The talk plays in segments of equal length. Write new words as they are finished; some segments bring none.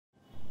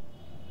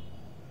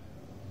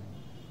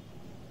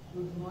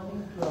Good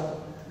morning to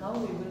all. Now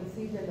we will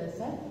see the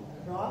lesson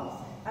rocks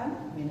and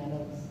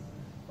minerals.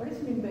 What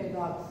is meant by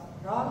rocks?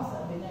 Rocks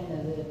அப்படினா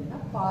என்னதுன்னா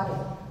பாறை.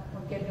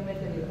 உங்களுக்கு ஏற்கனவே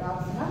தெரியும்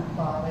ராக்ஸ்னா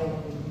பாறை.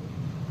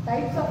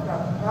 Types of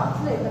rocks.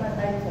 Rocksல எத்தனை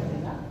types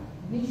அப்படினா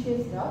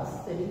igneous rocks,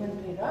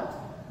 sedimentary rocks,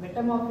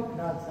 metamorphic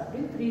rocks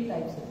அப்படி 3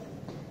 types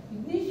இருக்கு.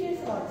 Igneous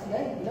rocksல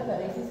இதுல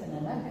varieties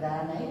என்னன்னா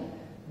granite,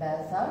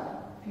 basalt,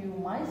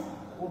 pumice,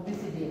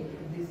 obsidian.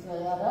 These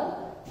are all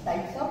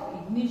types of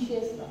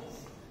igneous rocks.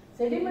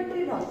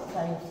 Sedimentary rocks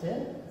types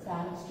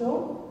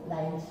sandstone,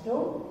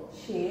 limestone,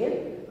 shale,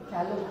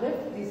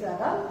 calcrete. These are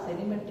all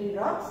sedimentary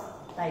rocks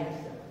types.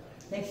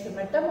 Next,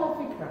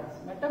 metamorphic rocks.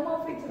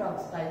 Metamorphic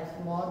rocks types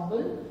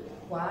marble,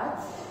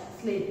 quartz,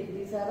 slate.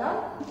 These are all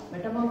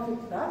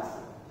metamorphic rocks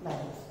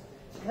types.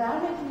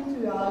 Granite means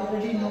you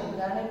already know.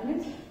 Granite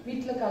means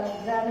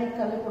granite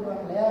color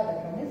poduvanga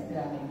that is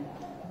granite.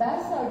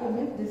 Basalt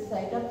means this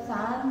type of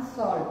sand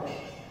salt.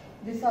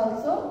 This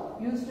also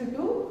used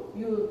to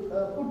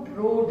put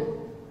road.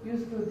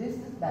 Used to this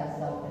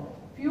basalt.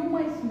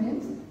 Pumice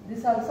means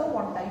this also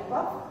one type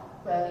of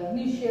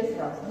igneous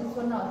rocks. This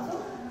one also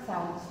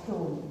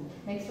sandstone.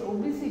 Next,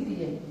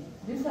 obsidian.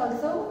 This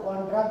also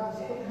one rock.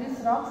 These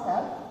rocks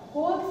have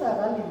holes are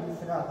all in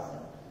these rocks.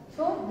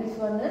 So this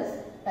one is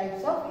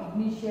types of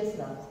igneous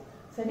rocks.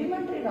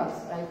 Sedimentary rocks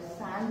like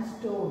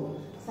sandstone.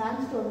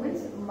 Sandstone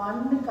means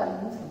mannu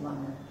kallu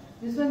solvaanga.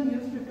 This one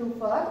used to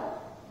for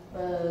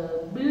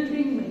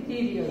building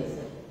materials.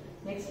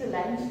 Next,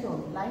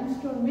 limestone.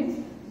 Limestone means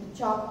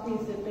chalk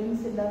piece,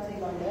 pencil la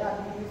seivanga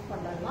adu use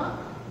pandranga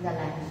the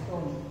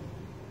limestone.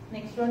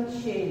 Next one,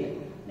 shale.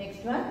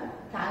 Next one,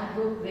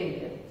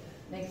 calcrete.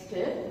 Next,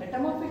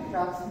 metamorphic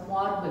rocks,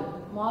 marble.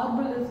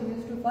 Marble is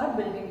used for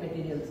building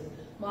materials.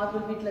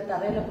 Marble வீட்ல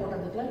தரையில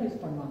போடுறதுக்குலாம்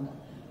use பண்ணுவாங்க.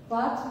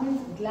 Quartz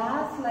means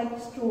glass like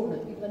stone.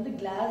 இது வந்து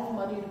glass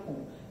மாதிரி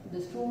இருக்கும். இந்த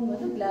stone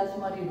வந்து glass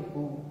மாதிரி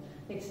இருக்கும்.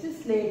 Next,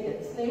 slate.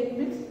 Slate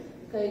means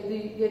இது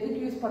எதுக்கு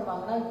யூஸ்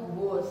பண்ணுவாங்கன்னா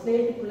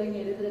ஸ்லேட் பிள்ளைங்க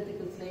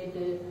எழுதுறதுக்கு ஸ்லேட்,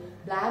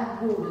 பிளாக்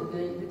போர்டுக்கு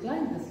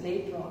இதுக்கெல்லாம் இந்த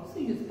ஸ்லேட் ராக்ஸ்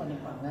யூஸ்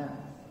பண்ணிப்பாங்க.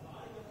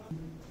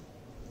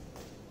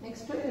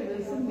 Next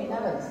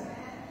minerals.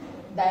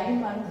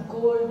 Diamond,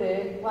 gold,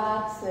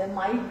 quartz,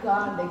 mica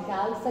and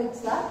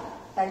calcites are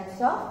types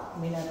of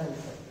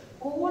minerals.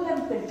 Coal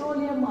and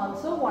petroleum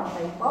also one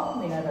type of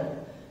mineral.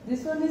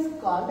 This one is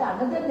called,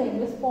 another name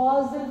is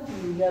fossil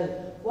fuel.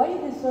 Why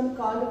this one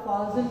called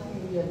fossil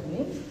fuel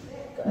means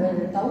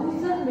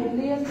 1,000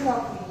 millions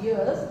of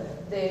years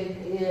the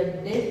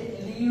dead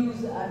leaves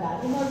and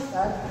animals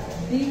are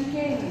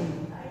decaying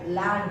in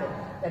land.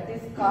 That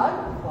is called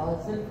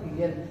fossil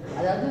fuel.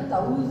 அதாவது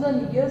 1000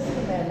 years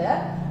க்கு மேல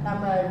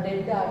நம்ம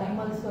dead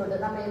animals ஓட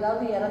நம்ம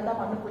ஏதாவது இறந்தா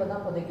மண்ணுக்குள்ள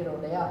தான் புதைக்கிறோம்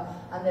இல்லையா,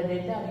 அந்த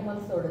dead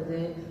animals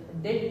ஓடது,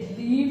 dead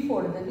leaf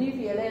ஓடது, leaf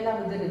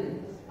இலையெல்லாம் உதிருது,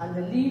 அந்த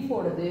leaf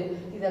ஓடது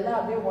இதெல்லாம்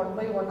அப்படியே ஒன்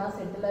பை ஒன்னா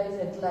செட்டில்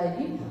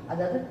ஆகி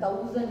அதாவது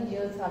 1000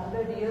 years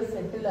 100 years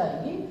செட்டில்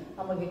ஆகி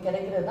நமக்கு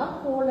கிடைக்கிறது தான்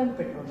கோல் அண்ட்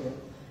பெட்ரோலியம்.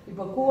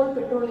 இப்போ கோல்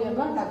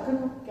பெட்ரோலியம்லாம்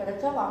டக்குன்னு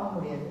கிடைச்சா வாங்க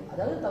முடியாது.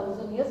 அதாவது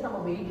 1000 years நம்ம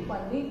வெயிட்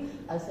பண்ணி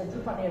அதை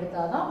செட்டில் பண்ணி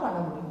எடுத்தாதான் பண்ண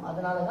முடியும்.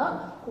 அதனால தான்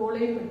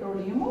கோலையும்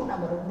பெட்ரோலியமும்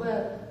நம்ம ரொம்ப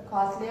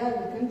காஸ்ட்லியா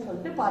இருக்குன்னு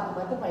சொல்லிட்டு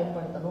பார்த்து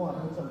பயன்படுத்தணும்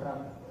அப்படின்னு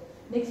சொல்றாங்க.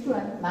 Next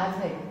one,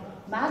 magnet.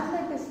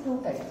 Magnet is 2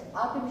 types.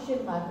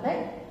 Artificial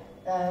magnet,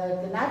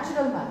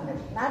 natural magnet.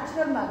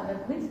 Natural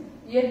magnet means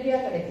இயற்கையா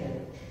கிடைக்கிறது.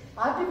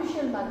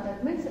 artificial magnet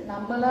means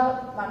நம்மளா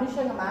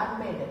மனுஷங்க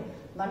man-made,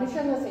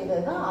 மனுஷங்க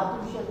செய்தது தான்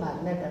artificial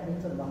magnet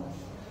அப்படின்னு சொல்லுவாங்க.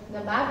 இந்த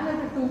magnet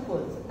 2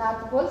 poles,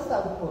 north pole,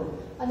 south pole.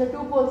 அந்த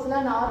 2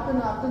 polesலாம்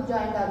north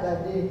joint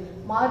ஆகாது,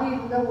 மாறி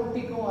இருந்தா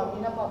ஒட்டிக்கும்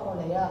அப்படினா பாப்போம்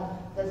இல்லையா.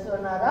 That's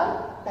one are all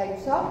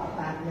types of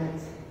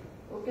magnets.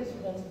 Okay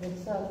students,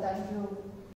 that's all. Thank you.